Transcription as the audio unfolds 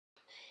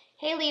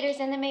Hey, leaders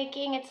in the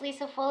making, it's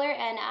Lisa Fuller,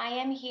 and I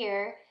am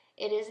here.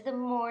 It is the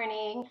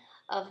morning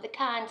of the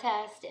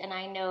contest, and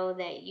I know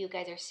that you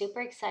guys are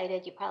super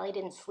excited. You probably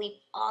didn't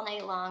sleep all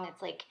night long.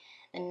 It's like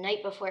the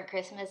night before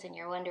Christmas, and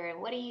you're wondering,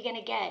 what are you going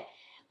to get?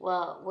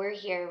 Well, we're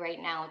here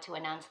right now to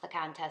announce the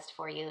contest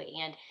for you,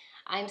 and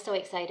I'm so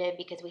excited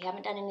because we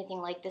haven't done anything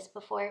like this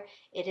before.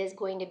 It is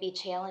going to be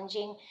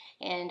challenging,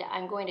 and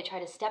I'm going to try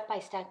to step by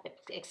step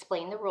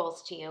explain the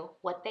rules to you,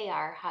 what they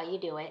are, how you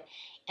do it,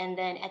 and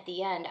then at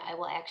the end, I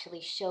will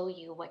actually show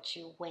you what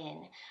you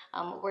win.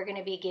 We're going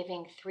to be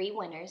giving 3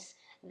 winners.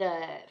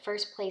 The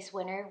first place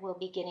winner will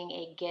be getting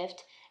a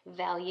gift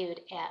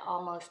valued at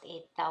almost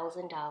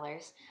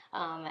 $8,000.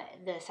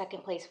 The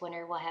second place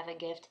winner will have a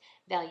gift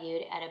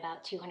valued at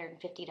about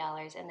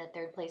 $250, and the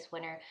third place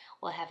winner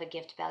will have a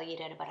gift valued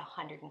at about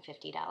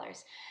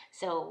 $150.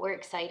 So we're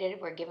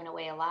excited. We're giving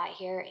away a lot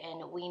here,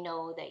 and we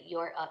know that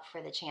you're up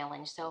for the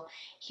challenge. So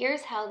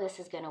here's how this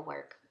is going to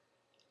work.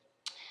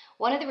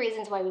 One of the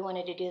reasons why we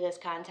wanted to do this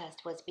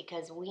contest was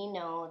because we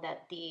know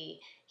that the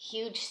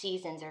huge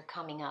seasons are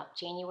coming up,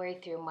 January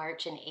through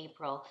March and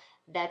April.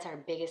 That's our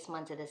biggest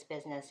months of this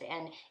business.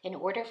 And in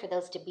order for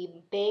those to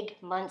be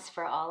big months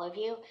for all of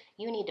you,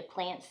 you need to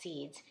plant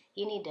seeds.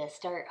 You need to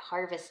start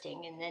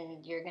harvesting, and then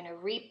you're going to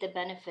reap the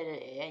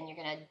benefit, and you're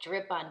going to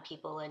drip on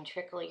people and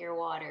trickle your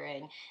water,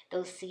 and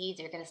those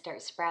seeds are going to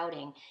start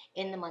sprouting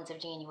in the months of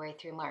January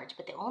through March.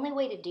 But the only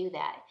way to do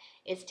that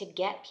is to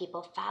get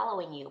people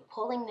following you,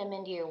 pulling them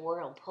into your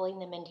world, pulling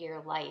them into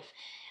your life,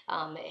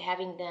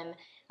 having them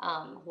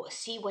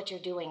see what you're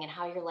doing and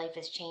how your life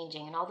is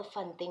changing and all the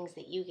fun things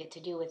that you get to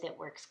do with It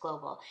Works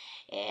Global.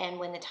 And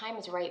when the time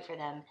is right for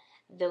them,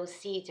 those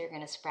seeds are going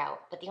to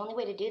sprout. But the only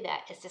way to do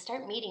that is to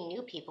start meeting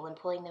new people and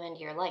pulling them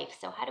into your life.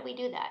 So how do we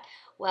do that?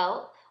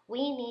 Well,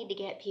 we need to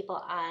get people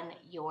on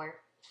your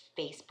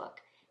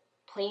Facebook.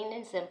 Plain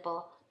and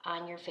simple,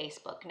 on your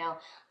Facebook. Now,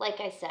 like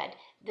I said,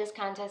 this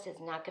contest is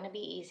not going to be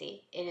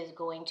easy. It is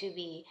going to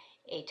be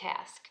a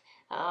task.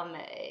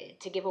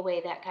 To give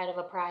away that kind of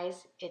a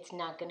prize, it's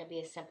not going to be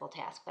a simple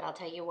task. But I'll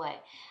tell you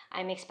what,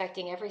 I'm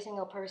expecting every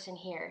single person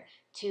here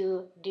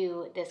to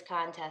do this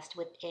contest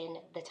within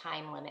the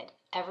time limit.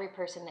 Every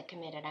person that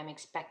committed, I'm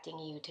expecting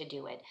you to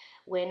do it.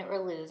 Win or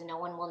lose, no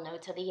one will know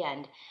till the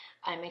end.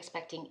 I'm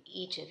expecting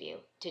each of you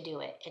to do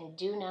it. And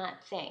do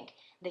not think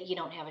that you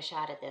don't have a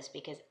shot at this,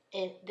 because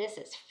this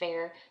is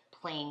fair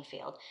playing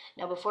field.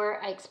 Now,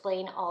 before I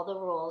explain all the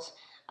rules,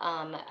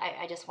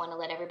 I just want to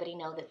let everybody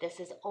know that this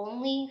is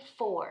only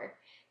for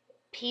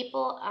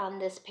people on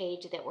this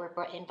page that were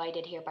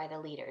invited here by the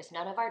leaders.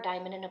 None of our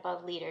diamond and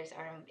above leaders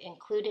are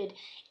included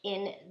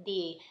in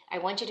the, I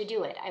want you to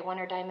do it. I want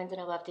our diamonds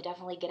and above to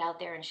definitely get out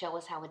there and show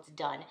us how it's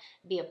done.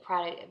 Be a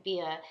product,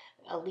 be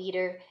a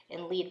leader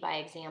and lead by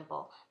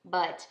example.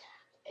 But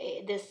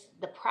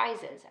the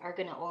prizes are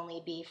going to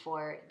only be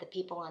for the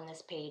people on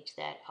this page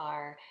that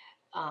are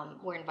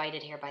were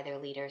invited here by their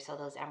leader, so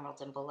those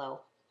emeralds and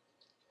below.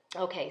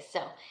 Okay,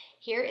 so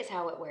here is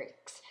how it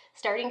works.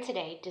 Starting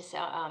today,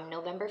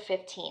 November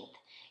 15th,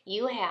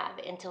 you have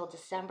until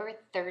December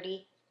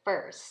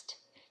 31st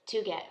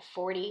to get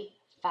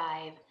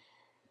 45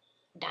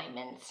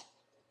 diamonds.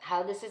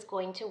 How this is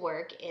going to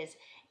work is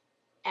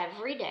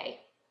every day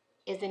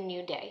is a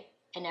new day,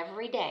 and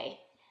every day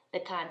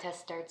the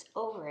contest starts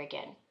over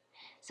again.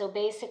 So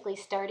basically,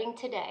 starting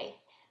today,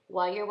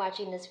 while you're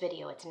watching this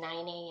video, it's 9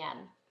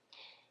 a.m.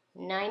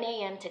 9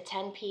 a.m. to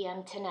 10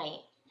 p.m.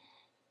 tonight,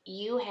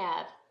 you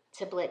have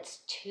to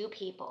blitz two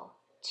people,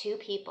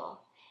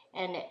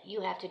 and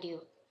you have to do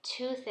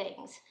 2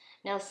 things.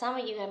 Now, some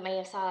of you may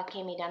have saw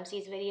Kami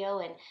Dempsey's video,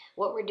 and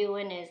what we're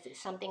doing is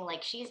something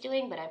like she's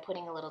doing, but I'm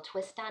putting a little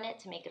twist on it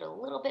to make it a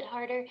little bit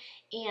harder,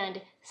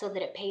 and so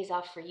that it pays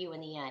off for you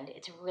in the end.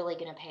 It's really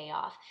going to pay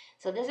off.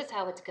 So this is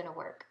how it's going to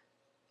work.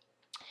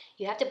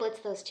 You have to blitz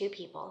those 2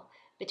 people.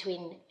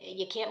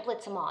 You can't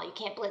blitz them all. You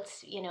can't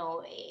blitz,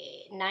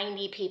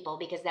 90 people,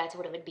 because that's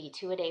what it would be.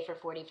 2 a day for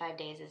 45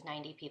 days is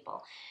 90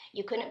 people.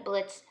 You couldn't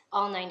blitz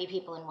all 90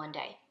 people in one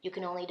day. You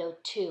can only do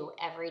 2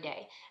 every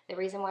day. The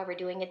reason why we're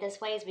doing it this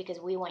way is because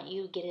we want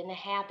you to get in the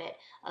habit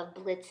of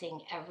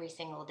blitzing every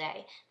single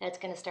day. That's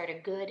going to start a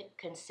good,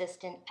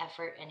 consistent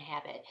effort and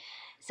habit.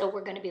 So we're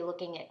going to be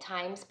looking at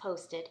times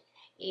posted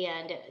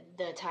and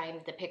the time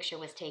the picture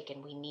was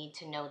taken. We need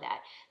to know that.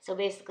 So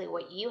basically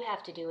what you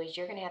have to do is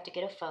you're going to have to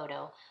get a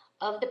photo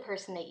of the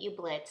person that you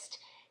blitzed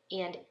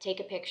and take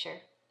a picture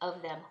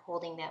of them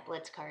holding that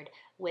blitz card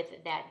with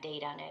that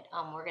date on it.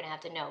 We're going to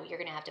have to know. You're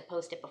going to have to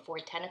post it before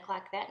 10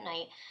 o'clock that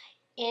night.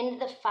 In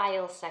the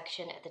file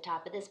section at the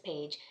top of this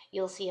page,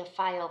 you'll see a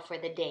file for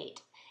the date.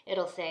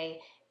 It'll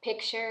say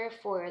picture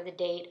for the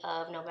date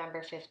of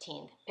November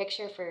 15th.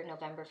 Picture for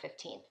November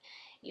 15th.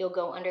 You'll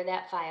go under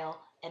that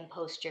file and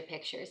post your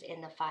pictures in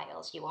the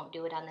files. You won't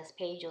do it on this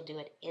page, you'll do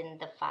it in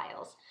the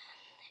files.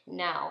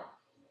 Now,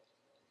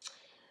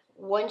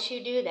 once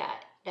you do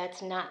that,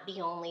 that's not the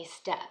only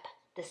step.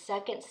 The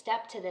second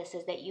step to this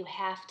is that you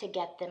have to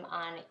get them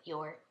on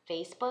your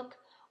Facebook,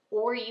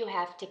 or you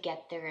have to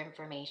get their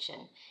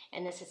information.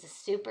 And this is a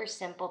super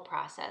simple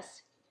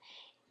process.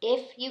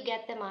 If you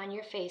get them on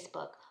your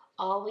Facebook,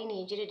 all we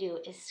need you to do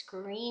is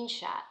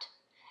screenshot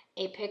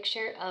a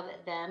picture of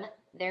them,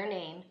 their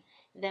name,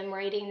 them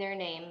writing their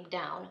name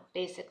down,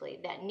 basically,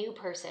 that new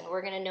person.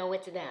 We're going to know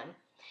it's them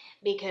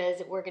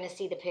because we're going to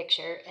see the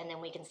picture and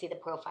then we can see the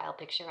profile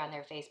picture on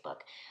their Facebook.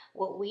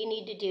 What we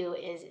need to do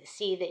is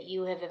see that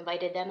you have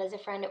invited them as a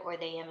friend or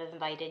they have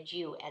invited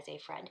you as a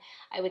friend.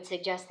 I would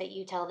suggest that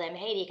you tell them,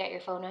 hey, do you got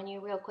your phone on you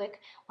real quick?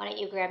 Why don't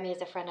you grab me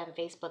as a friend on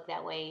Facebook?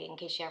 That way, in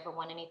case you ever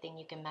want anything,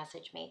 you can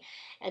message me.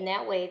 And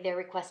that way they're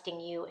requesting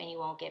you and you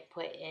won't get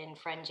put in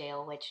friend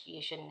jail, which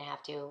you shouldn't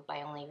have to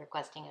by only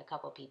requesting a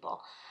couple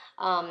people.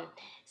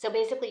 So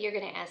basically you're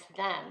going to ask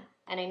them,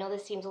 and I know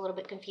this seems a little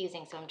bit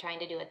confusing, so I'm trying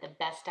to do it the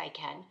best I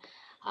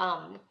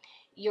can.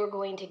 You're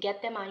going to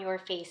get them on your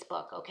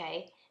Facebook,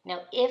 okay?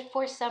 Now, if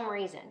for some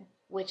reason,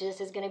 which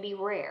this is going to be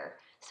rare,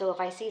 so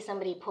if I see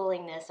somebody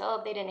pulling this,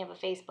 oh, they didn't have a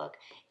Facebook,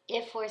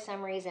 if for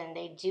some reason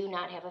they do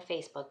not have a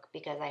Facebook,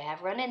 because I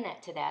have run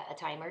into that a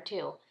time or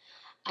two,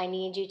 I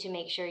need you to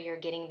make sure you're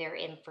getting their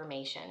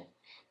information.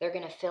 They're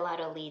going to fill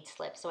out a lead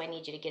slip, so I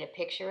need you to get a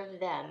picture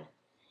of them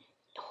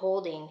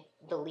holding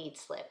the lead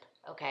slip,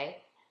 okay?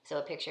 So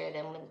a picture of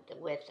them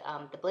with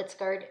the Blitz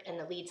card and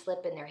the lead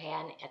slip in their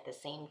hand at the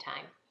same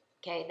time,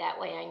 okay? That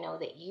way I know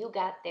that you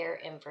got their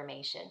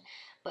information.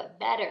 But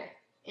better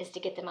is to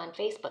get them on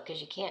Facebook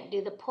because you can't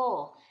do the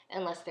poll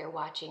unless they're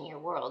watching your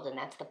world, and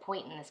that's the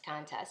point in this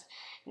contest.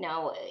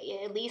 Now,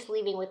 at least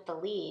leaving with the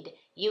lead,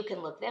 you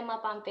can look them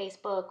up on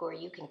Facebook or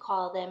you can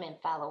call them and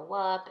follow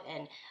up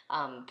and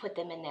put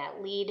them in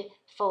that lead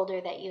folder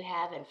that you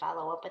have and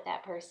follow up with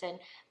that person.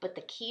 But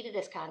the key to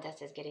this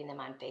contest is getting them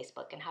on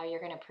Facebook, and how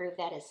you're going to prove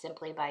that is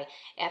simply by,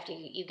 after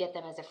you get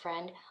them as a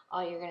friend,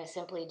 all you're going to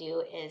simply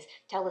do is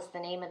tell us the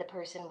name of the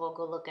person. We'll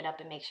go look it up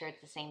and make sure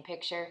it's the same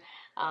picture,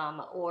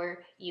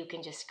 or you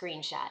can just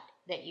screenshot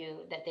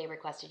that they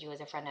requested you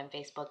as a friend on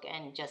Facebook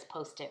and just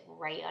post it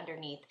right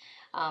underneath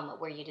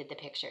where you did the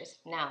pictures.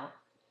 Now,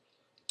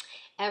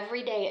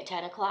 every day at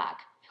 10 o'clock,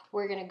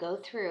 we're going to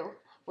go through,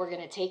 we're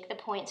going to take the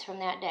points from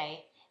that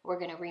day, we're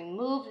going to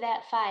remove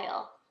that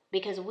file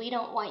because we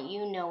don't want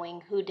you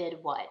knowing who did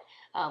what.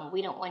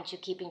 We don't want you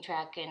keeping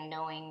track and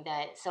knowing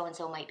that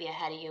so-and-so might be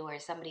ahead of you or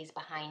somebody's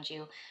behind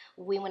you.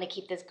 We want to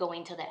keep this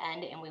going to the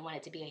end, and we want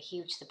it to be a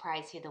huge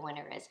surprise who the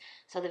winner is.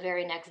 So the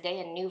very next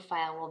day, a new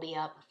file will be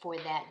up for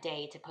that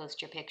day to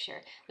post your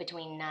picture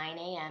between 9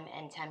 a.m.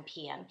 and 10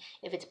 p.m.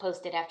 If it's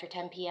posted after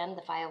 10 p.m.,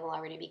 the file will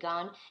already be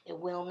gone. It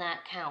will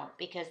not count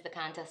because the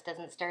contest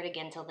doesn't start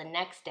again until the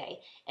next day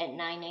at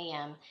 9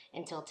 a.m.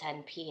 until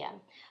 10 p.m.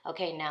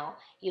 Okay, now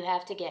you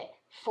have to get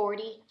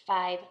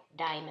 45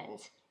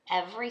 diamonds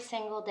every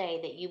single day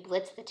that you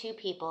blitz the two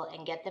people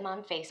and get them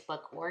on Facebook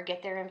or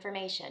get their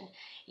information.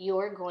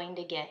 You're going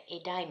to get a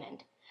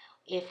diamond.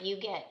 If you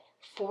get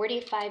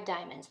 45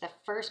 diamonds, the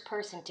first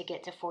person to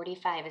get to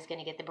 45 is going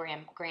to get the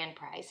grand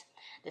prize.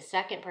 The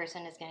second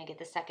person is going to get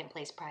the second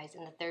place prize,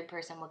 and the third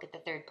person will get the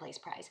third place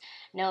prize.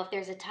 Now, if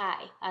there's a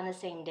tie on the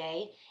same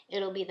day,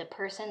 it'll be the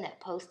person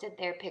that posted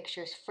their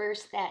pictures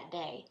first that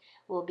day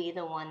will be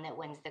the one that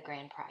wins the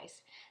grand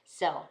prize.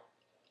 So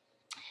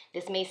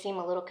this may seem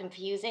a little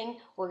confusing.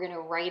 We're going to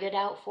write it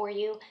out for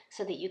you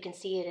so that you can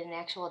see it in an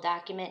actual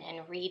document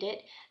and read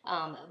it.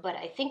 But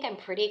I think I'm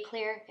pretty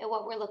clear at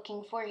what we're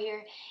looking for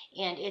here.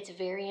 And it's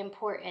very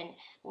important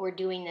we're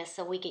doing this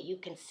so we get you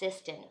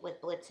consistent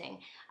with blitzing.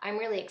 I'm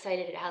really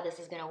excited at how this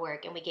is going to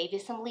work. And we gave you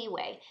some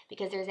leeway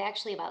because there's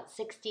actually about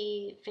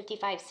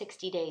 55,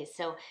 60 days.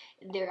 So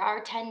there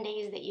are 10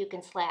 days that you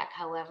can slack.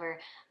 However,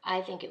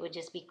 I think it would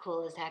just be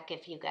cool as heck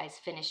if you guys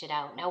finish it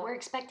out. Now, we're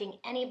expecting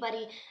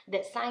anybody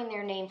that signed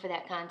their name for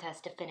that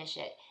contest to finish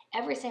it.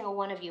 Every single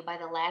one of you by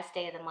the last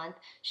day of the month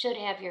should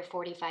have your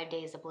 45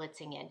 days of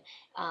blitzing in.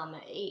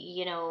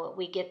 You know,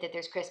 we get that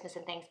there's Christmas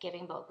and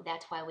Thanksgiving, but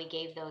that's why we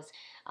gave those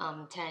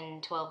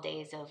 10, 12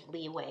 days of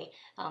leeway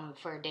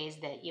for days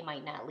that you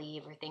might not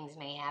leave or things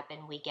may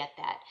happen. We get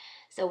that.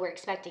 So we're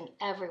expecting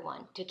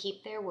everyone to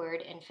keep their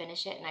word and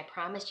finish it. And I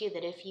promise you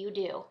that if you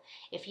do,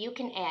 if you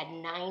can add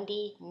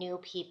 90 new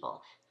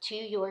people to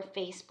your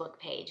Facebook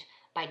page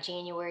by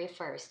January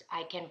 1st,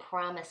 I can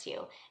promise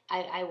you,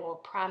 I will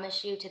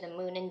promise you to the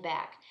moon and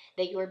back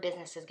that your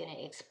business is going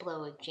to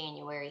explode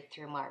January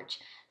through March.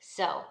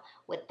 So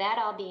with that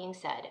all being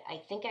said,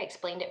 I think I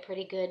explained it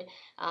pretty good.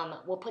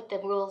 We'll put the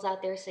rules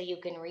out there so you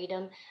can read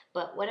them.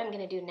 But what I'm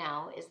going to do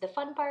now is the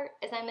fun part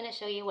is I'm going to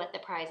show you what the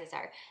prizes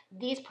are.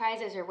 These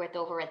prizes are worth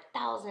over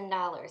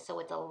 $1,000, so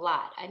it's a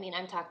lot. I mean,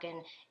 I'm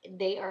talking,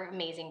 they are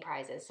amazing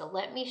prizes. So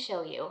let me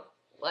show you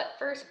what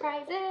first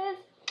prize is.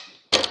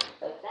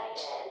 So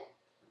excited.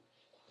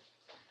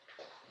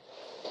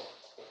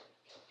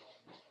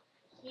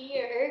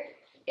 Here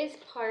is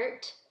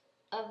part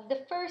of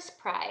the first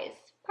prize.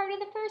 Part of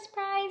the first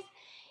prize,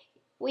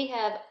 we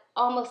have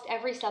almost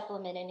every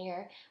supplement in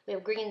here. We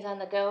have Greens on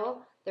the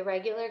Go, the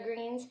regular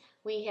greens.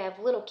 We have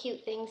little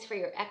cute things for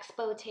your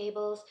expo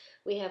tables.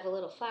 We have a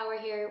little flower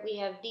here. We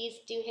have these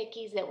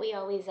doohickeys that we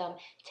always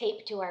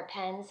tape to our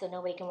pens so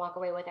nobody can walk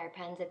away with our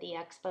pens at the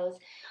expos.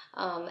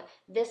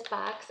 This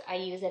box I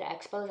use at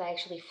expos. I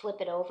actually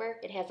flip it over.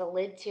 It has a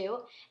lid too,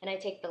 and I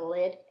take the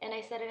lid and I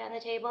set it on the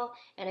table,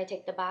 and I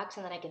take the box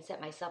and then I can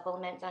set my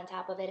supplements on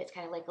top of it. It's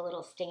kind of like a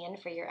little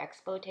stand for your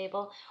expo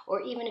table,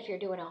 or even if you're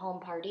doing a home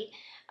party.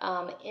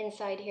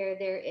 Inside here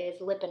there is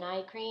lip and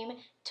eye cream,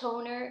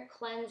 toner,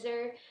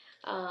 cleanser,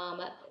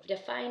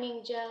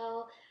 defining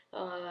gel,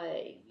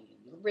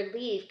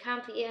 relief,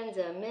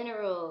 confianza,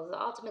 minerals,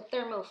 ultimate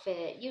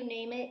thermofit, you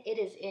name it, it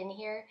is in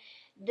here.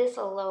 This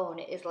alone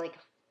is like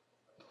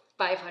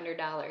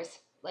 $500,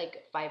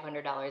 like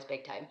 $500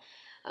 big time.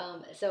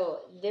 So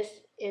this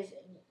is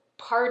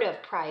part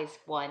of prize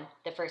one,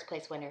 the first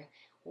place winner.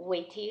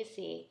 Wait till you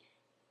see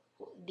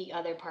the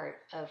other part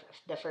of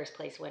the first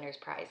place winner's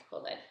prize.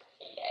 Hold on.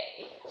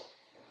 Yay.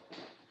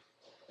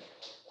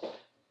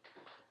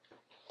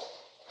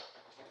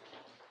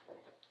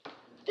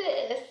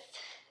 This,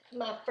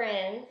 my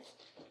friends,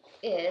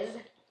 is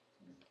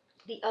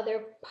the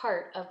other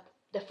part of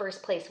the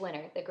first place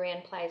winner, the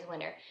grand prize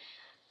winner.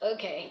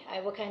 Okay,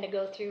 I will kind of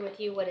go through with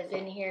you what is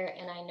in here,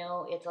 and I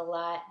know it's a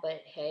lot,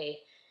 but hey,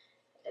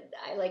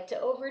 I like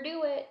to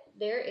overdo it.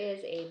 There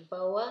is a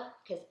boa,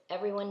 because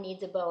everyone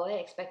needs a boa. I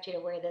expect you to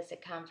wear this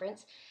at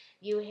conference.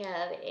 You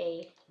have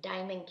a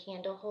diamond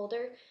candle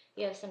holder.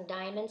 You have some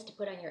diamonds to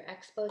put on your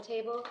expo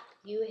table.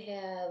 You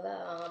have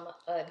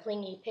a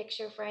blingy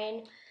picture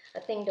frame, a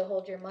thing to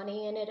hold your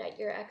money in it at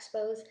your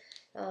expos.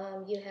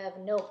 You have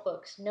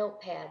notebooks,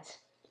 notepads,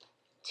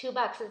 2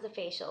 boxes of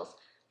facials,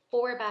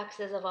 4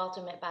 boxes of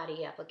ultimate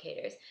body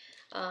applicators.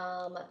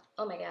 Oh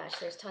my gosh,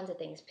 there's tons of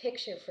things.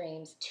 Picture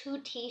frames, 2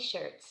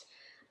 t-shirts,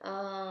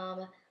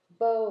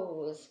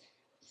 bows,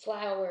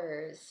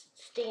 flowers,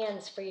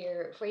 stands for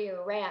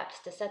your wraps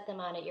to set them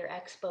on at your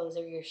expos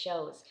or your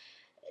shows.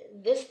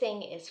 This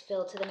thing is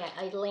filled to the net.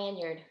 A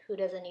lanyard, who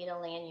doesn't need a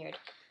lanyard?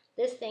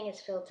 This thing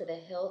is filled to the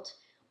hilt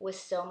with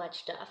so much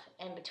stuff,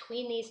 and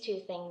between these two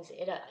things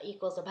it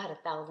equals about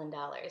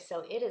 $1,000.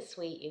 So it is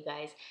sweet, you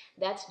guys.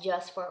 That's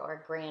just for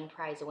our grand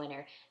prize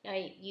winner. Now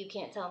you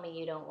can't tell me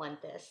you don't want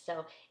this,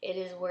 so it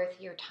is worth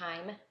your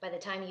time. By the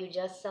time you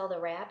just sell the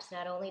wraps,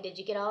 not only did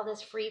you get all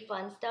this free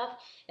fun stuff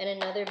and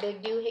another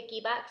big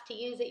doohickey box to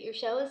use at your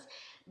shows,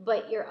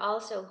 but you're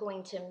also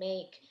going to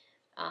make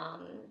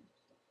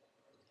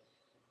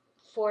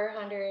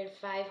 400,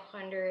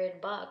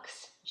 500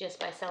 bucks just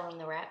by selling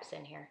the wraps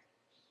in here.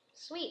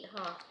 Sweet,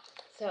 huh?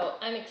 So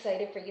I'm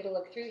excited for you to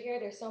look through here.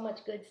 There's so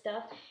much good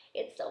stuff.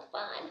 It's so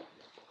fun.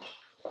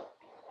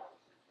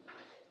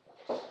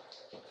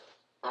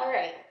 All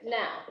right,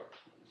 now,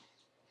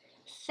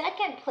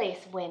 second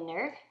place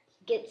winner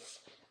gets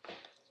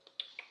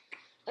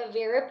a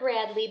Vera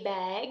Bradley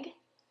bag,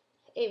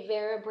 a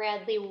Vera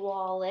Bradley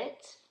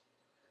wallet,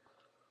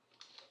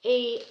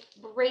 a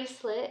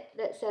bracelet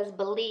that says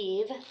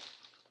Believe.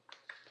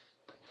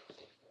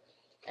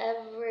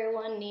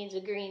 Everyone needs a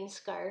green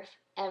scarf.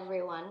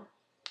 Everyone.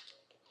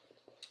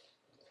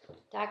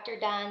 Dr.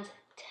 Don's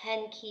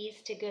 10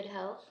 Keys to Good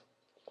Health.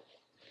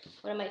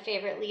 One of my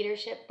favorite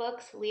leadership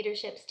books,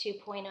 Leaderships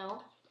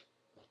 2.0.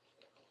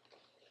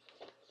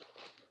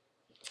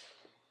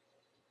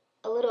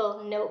 A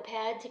little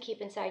notepad to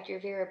keep inside your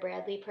Vera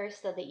Bradley purse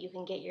so that you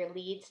can get your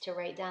leads to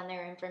write down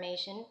their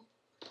information.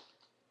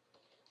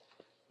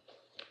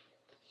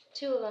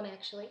 2 of them,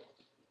 actually.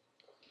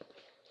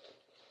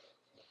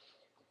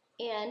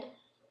 And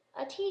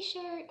a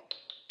t-shirt.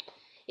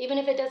 Even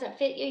if it doesn't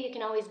fit you, you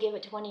can always give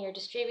it to one of your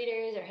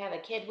distributors or have a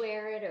kid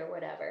wear it or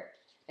whatever.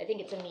 I think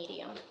it's a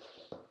medium.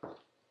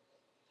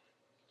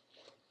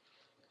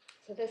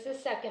 So this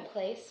is second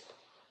place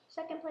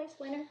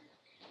winner.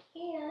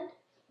 And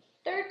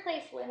third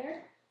place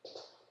winner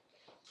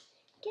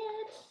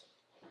gets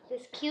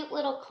this cute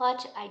little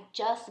clutch I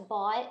just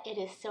bought. It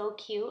is so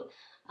cute.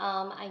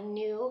 I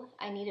knew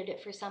I needed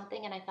it for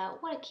something, and I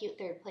thought, what a cute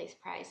third place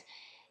prize.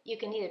 You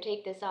can either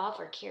take this off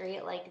or carry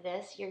it like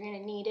this. You're going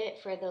to need it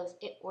for those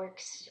It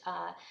Works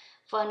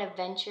fun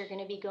events you're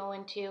going to be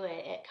going to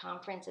at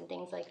conference and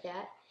things like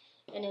that.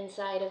 And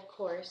inside, of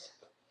course,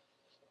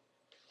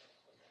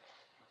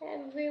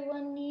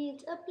 everyone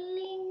needs a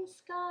bling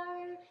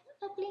scarf,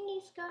 a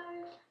blingy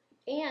scarf.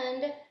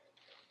 And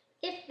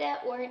if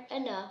that weren't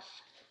enough,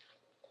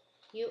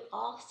 you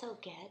also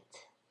get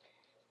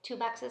 2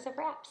 boxes of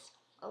wraps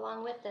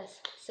along with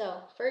this.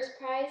 So first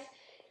prize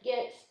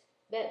gets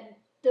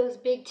those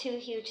big 2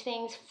 huge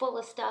things full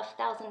of stuff,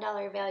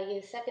 $1,000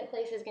 value. Second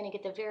place is going to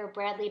get the Vera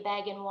Bradley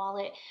bag and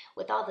wallet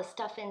with all the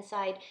stuff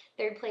inside.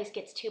 Third place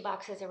gets 2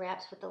 boxes of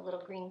wraps with the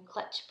little green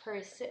clutch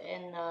purse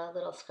and the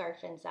little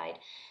scarf inside.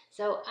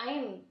 So I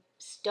am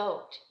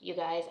stoked, you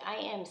guys. I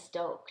am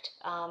stoked.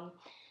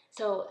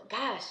 So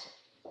gosh,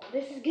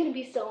 This is going to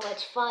be so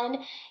much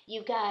fun.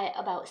 You've got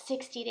about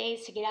 60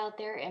 days to get out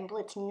there and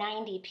blitz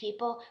 90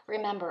 people.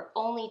 Remember,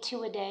 only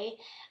 2 a day.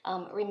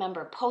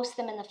 Remember, post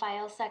them in the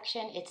file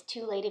section. It's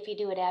too late if you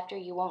do it after.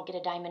 You won't get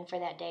a diamond for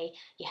that day.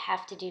 You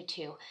have to do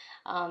 2.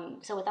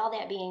 So with all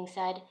that being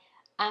said,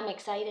 I'm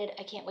excited.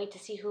 I can't wait to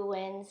see who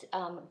wins.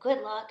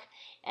 Good luck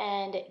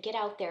and get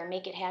out there.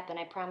 Make it happen.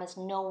 I promise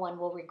no one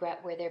will regret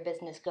where their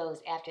business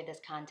goes after this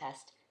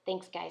contest.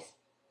 Thanks, guys.